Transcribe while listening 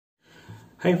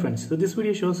Hi friends, so this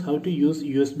video shows how to use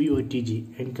USB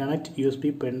OTG and connect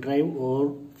USB pendrive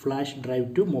or flash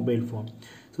drive to mobile phone.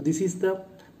 So this is the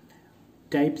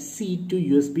type C to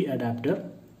USB adapter.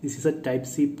 This is a type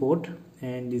C port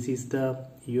and this is the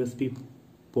USB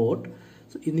port.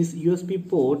 So in this USB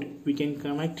port we can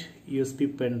connect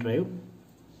USB pendrive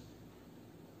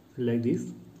like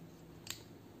this.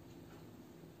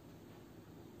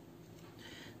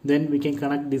 Then we can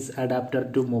connect this adapter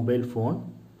to mobile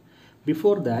phone.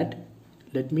 Before that,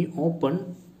 let me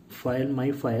open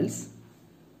my files.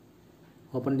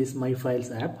 Open this my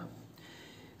files app.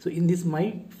 So in this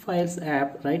my files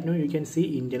app, right now you can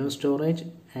see internal storage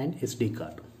and SD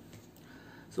card.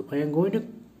 So I am going to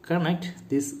connect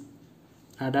this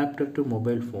adapter to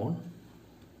mobile phone.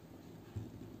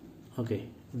 Okay,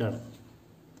 done.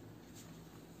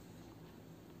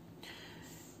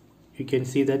 You can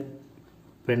see that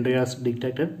pendrive is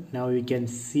detected. Now you can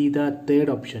see the third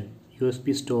option,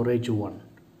 USB storage 1.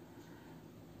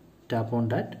 Tap on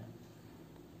that.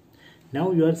 Now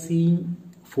you are seeing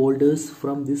folders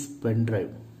from this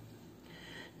pendrive.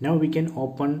 Now we can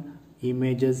open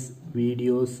images,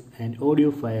 videos and audio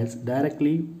files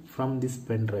directly from this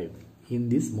pendrive in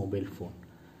this mobile phone.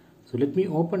 So let me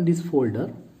open this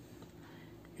folder.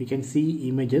 You can see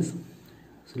images.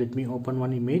 So let me open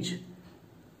one image.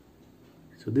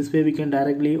 So this way we can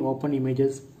directly open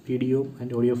images, video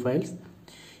and audio files.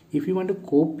 If you want to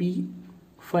copy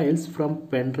files from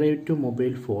pendrive to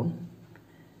mobile phone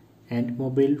and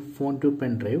mobile phone to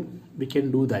pendrive, we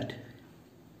can do that.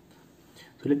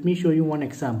 So let me show you one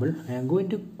example. I am going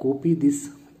to copy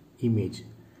this image.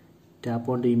 Tap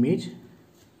on the image.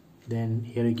 Then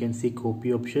here you can see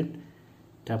copy option.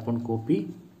 Tap on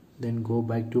copy. Then go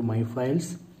back to my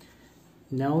files.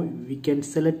 Now we can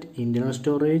select internal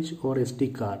storage or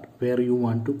SD card where you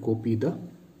want to copy the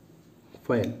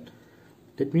file.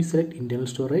 Let me select internal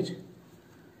storage.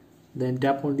 Then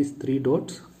tap on these three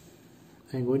dots.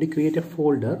 I'm going to create a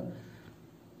folder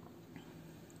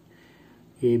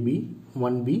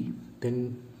AB1B.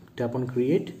 Then tap on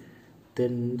create.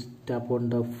 Then tap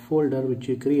on the folder which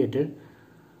you created.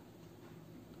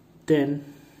 Then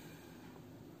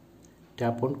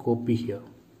tap on copy here.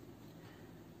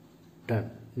 Done.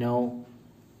 Now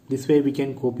this way we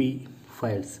can copy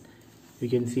files. You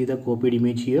can see the copied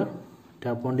image here.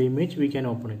 Tap on the image, we can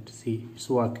open it. See, it's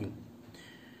working.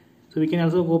 So we can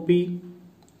also copy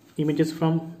images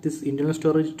from this internal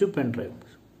storage to pendrive,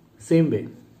 same way.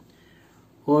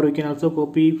 Or we can also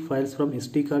copy files from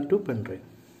SD card to pendrive.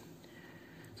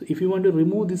 So if you want to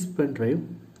remove this pendrive,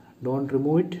 don't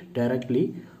remove it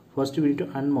directly. First we need to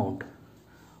unmount.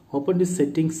 Open this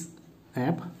settings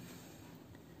app.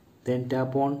 Then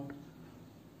tap on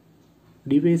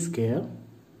device care,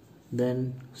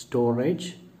 then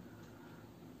storage,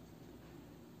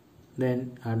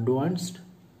 then advanced,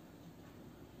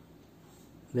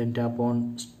 then tap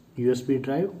on USB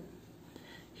drive.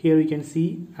 Here you can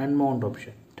see unmount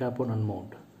option. Tap on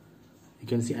unmount. You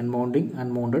can see unmounting,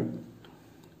 unmounted,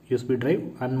 USB drive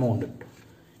unmounted.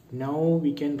 Now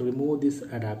we can remove this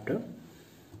adapter.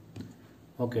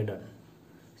 Okay, done.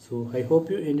 So I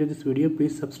hope you enjoyed this video.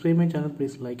 Please subscribe my channel.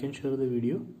 Please like and share the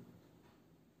video.